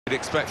You'd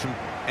expect from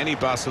any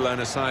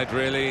Barcelona side,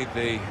 really,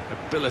 the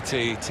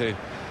ability to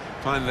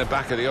find the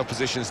back of the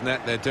opposition's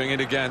net. They're doing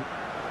it again.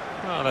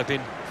 Well, they've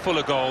been full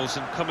of goals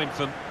and coming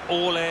from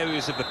all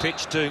areas of the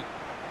pitch too.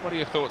 What are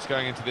your thoughts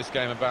going into this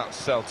game about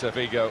Celta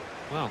Vigo?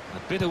 Well,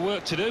 a bit of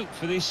work to do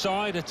for this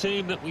side, a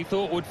team that we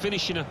thought would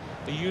finish in a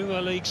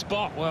Euro League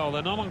spot. Well,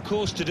 they're not on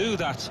course to do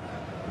that.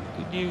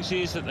 Good news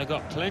is that they've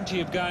got plenty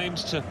of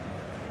games to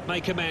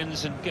make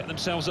amends and get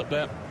themselves up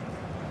there.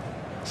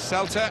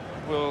 Celta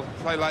will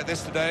play like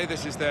this today.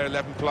 This is their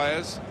 11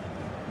 players.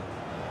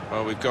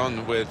 Well, we've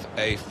gone with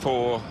a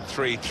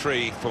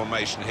 4-3-3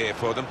 formation here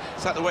for them.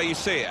 Is that the way you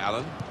see it,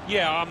 Alan?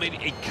 Yeah, I mean,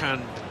 it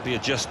can be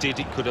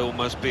adjusted. It could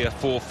almost be a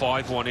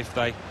 4-5-1 if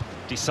they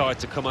decide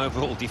to come over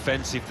all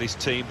defensive, this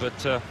team.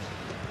 But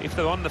if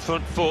they're on the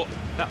front foot,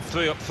 that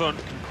three up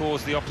front can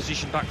cause the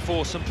opposition back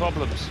four some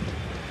problems.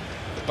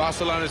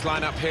 Barcelona's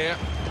line-up here.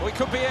 Oh, he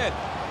could be in.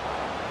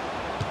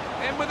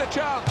 In with a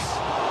chance.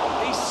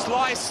 He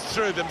sliced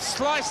through them,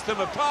 sliced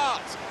them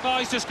apart. Oh,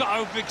 he's just got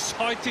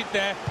overexcited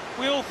there.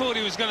 We all thought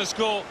he was going to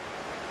score.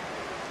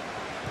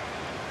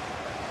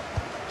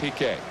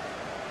 Piqué.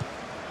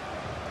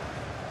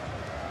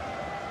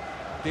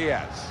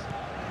 Diaz.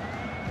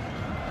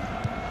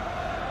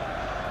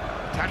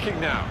 Attacking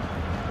now.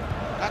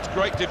 That's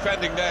great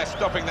defending there,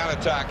 stopping that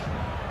attack.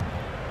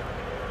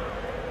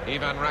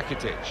 Ivan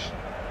Rakitic.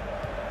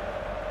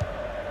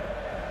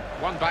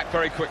 One back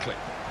very quickly.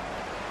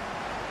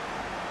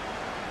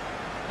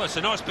 Well, it's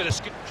a nice bit of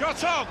skill.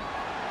 Shot on!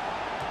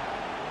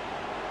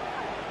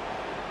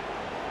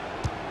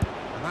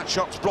 And that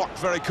shot's blocked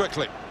very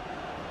quickly.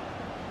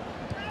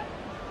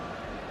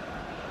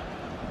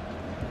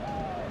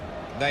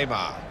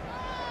 Neymar.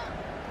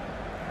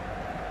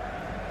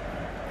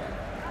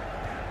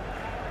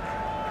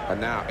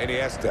 And now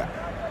Iniesta.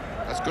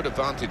 That's good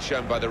advantage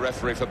shown by the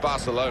referee for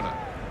Barcelona.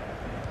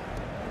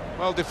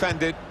 Well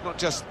defended, not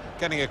just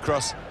getting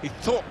across, he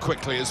thought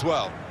quickly as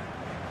well.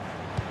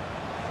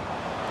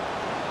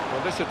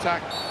 Well, this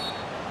attack,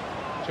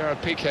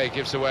 Gerard Piqué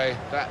gives away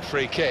that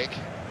free kick.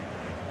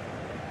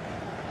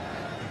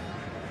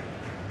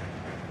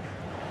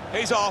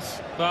 He's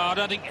off. Well, I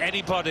don't think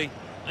anybody,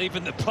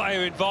 even the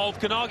player involved,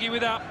 can argue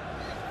with that.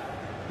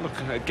 Look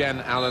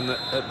again, Alan,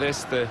 at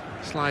this, the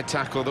slide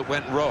tackle that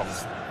went wrong.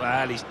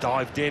 Well, he's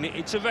dived in.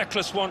 It's a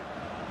reckless one.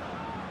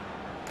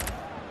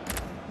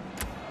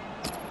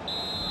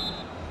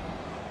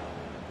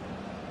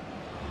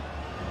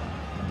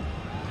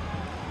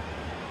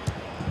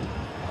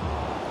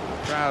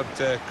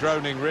 Crowd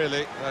groaning,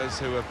 really, those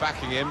who are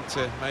backing him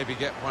to maybe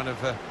get one of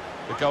the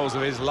goals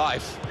of his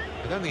life.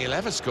 I don't think he'll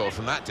ever score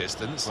from that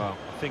distance. Well,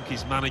 I think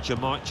his manager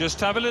might just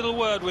have a little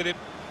word with him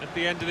at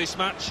the end of this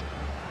match.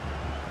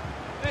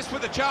 This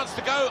with a chance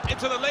to go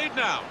into the lead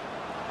now.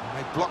 And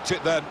they blocked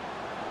it then.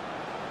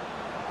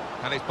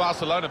 And it's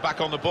Barcelona back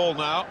on the ball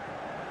now.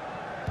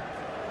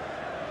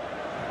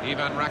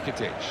 Ivan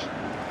Rakitic.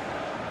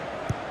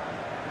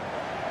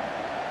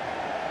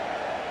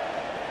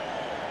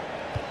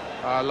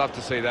 I love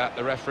to see that,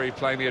 the referee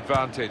playing the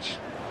advantage.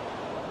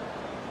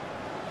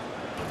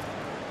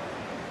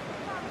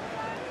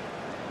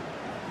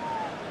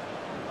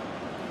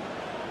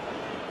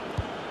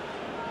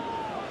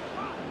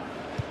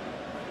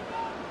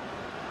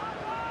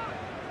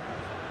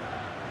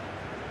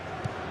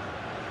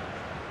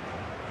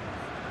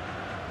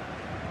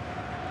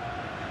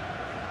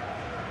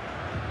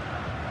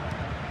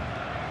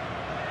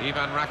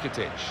 Ivan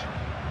Rakitic.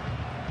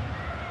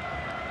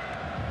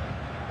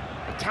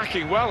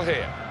 Attacking well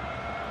here.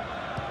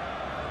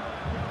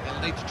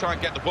 They'll need to try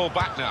and get the ball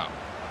back now.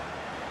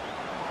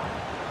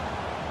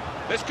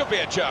 This could be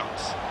a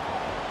chance.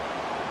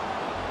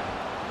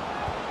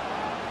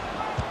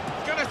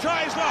 Going to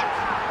try his luck.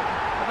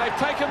 And they've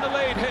taken the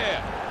lead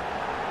here.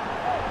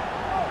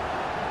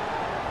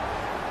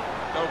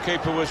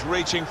 Goalkeeper was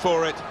reaching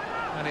for it,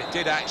 and it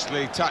did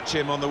actually touch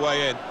him on the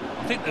way in.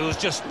 I think there was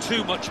just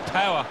too much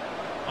power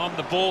on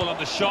the ball, on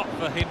the shot,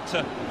 for him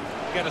to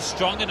get a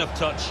strong enough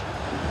touch.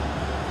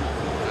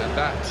 And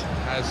that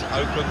has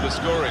opened the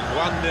scoring.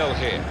 1-0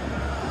 here.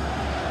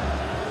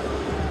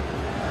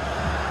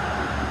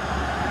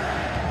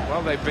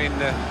 Well, they've been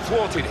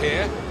thwarted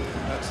here.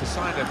 That's a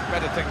sign of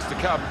better things to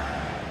come.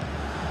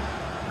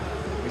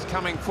 He's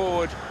coming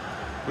forward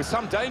with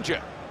some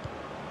danger.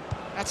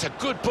 That's a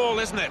good ball,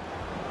 isn't it?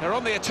 They're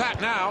on the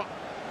attack now.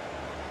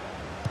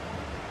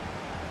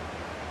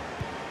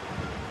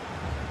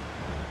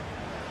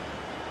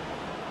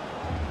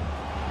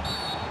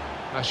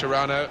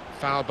 Mascherano,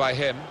 fouled by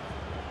him.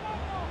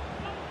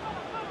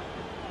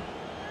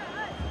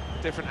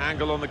 Different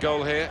angle on the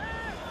goal here.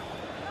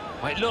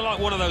 It looked like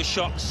one of those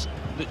shots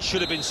that should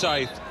have been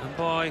saved, and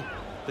by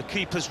the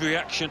keeper's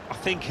reaction, I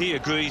think he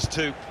agrees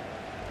too.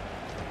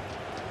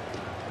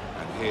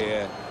 And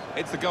here,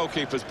 it's the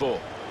goalkeeper's ball.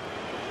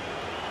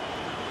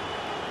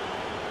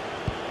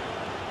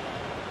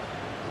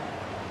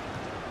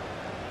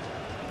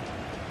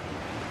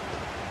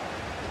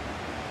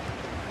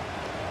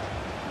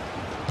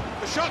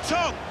 The shot's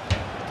on!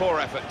 Poor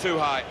effort, too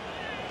high.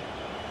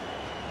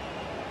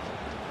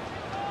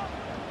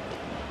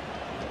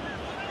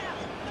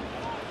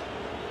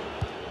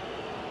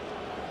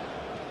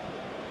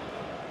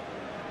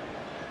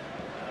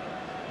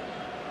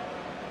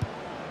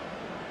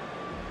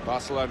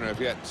 Barcelona have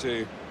yet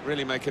to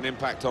really make an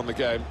impact on the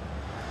game.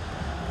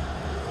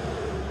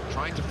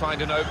 Trying to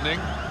find an opening,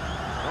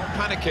 not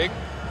panicking.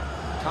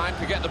 Time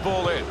to get the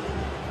ball in.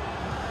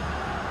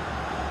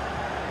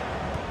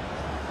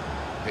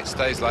 If it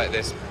stays like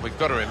this, we've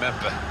got to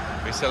remember,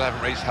 we still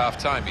haven't reached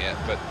half-time yet,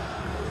 but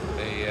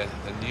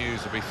the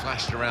news will be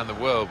flashed around the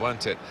world,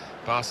 won't it?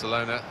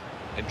 Barcelona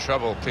in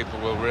trouble. People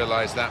will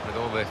realise that with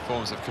all the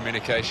forms of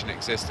communication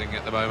existing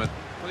at the moment.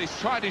 Well, he's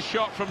tried his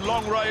shot from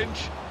long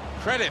range.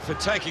 Credit for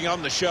taking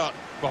on the shot.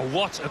 Well,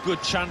 what a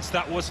good chance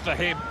that was for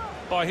him.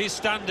 By his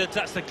standards,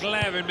 that's a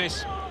glaring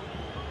miss.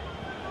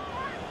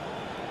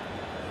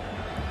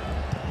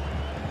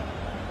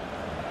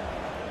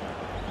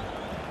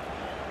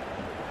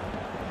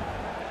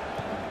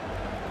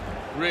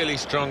 Really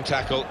strong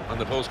tackle, and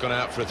the ball's gone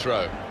out for a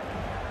throw.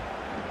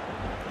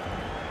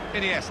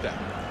 Iniesta.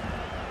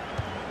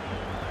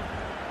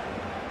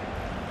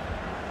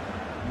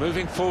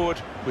 Moving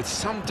forward with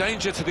some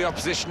danger to the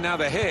opposition now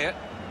they're here.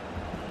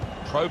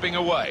 Probing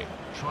away,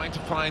 trying to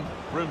find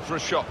room for a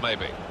shot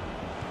maybe.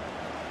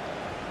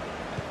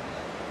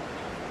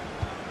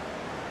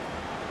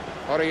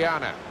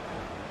 Oriana.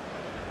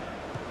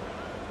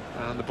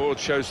 And the board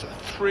shows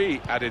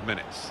 3 added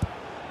minutes.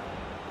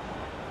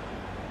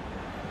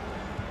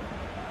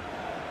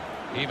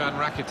 Ivan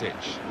Rakitic.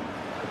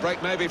 A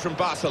break maybe from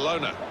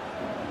Barcelona.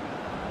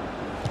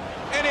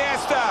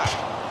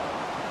 Iniesta!